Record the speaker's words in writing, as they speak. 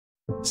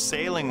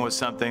Sailing was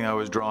something I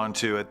was drawn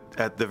to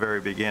at the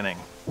very beginning.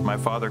 My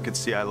father could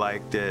see I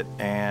liked it,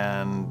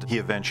 and he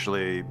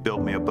eventually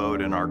built me a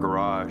boat in our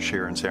garage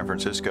here in San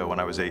Francisco when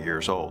I was 8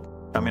 years old.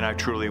 I mean, I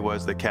truly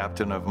was the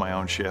captain of my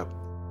own ship.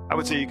 I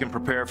would say you can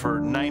prepare for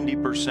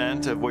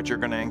 90% of what you're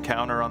going to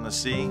encounter on the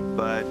sea,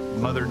 but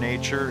Mother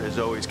Nature is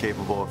always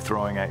capable of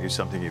throwing at you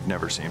something you've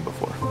never seen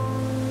before.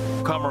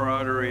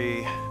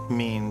 Camaraderie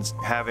means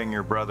having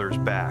your brother's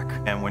back,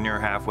 and when you're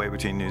halfway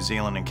between New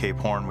Zealand and Cape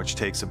Horn, which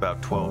takes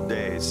about 12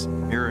 days,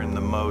 you're in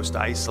the most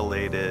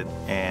isolated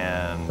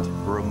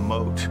and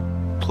remote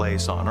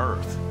place on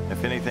Earth.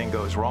 If anything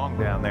goes wrong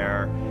down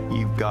there,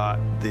 you've got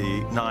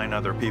the 9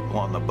 other people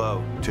on the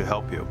boat to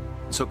help you.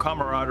 So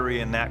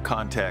camaraderie in that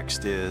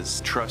context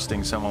is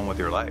trusting someone with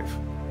your life.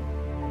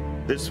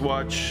 This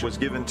watch was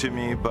given to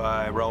me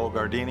by Raul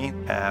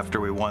Gardini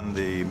after we won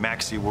the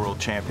Maxi World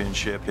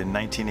Championship in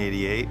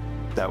 1988.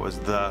 That was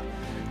the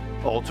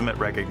ultimate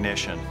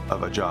recognition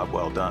of a job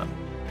well done.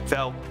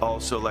 Felt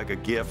also like a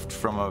gift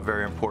from a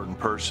very important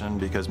person,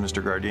 because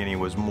Mr. Gardini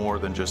was more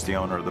than just the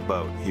owner of the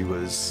boat. He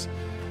was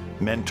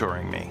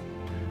mentoring me.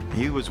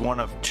 He was one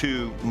of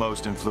 2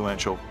 most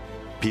influential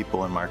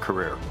people in my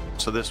career.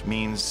 So this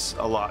means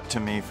a lot to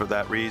me for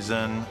that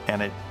reason,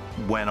 and it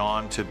went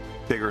on to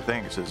bigger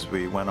things as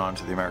we went on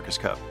to the America's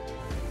Cup.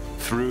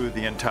 Through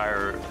the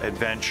entire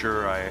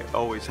adventure, I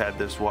always had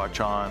this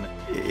watch on.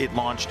 It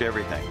launched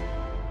everything.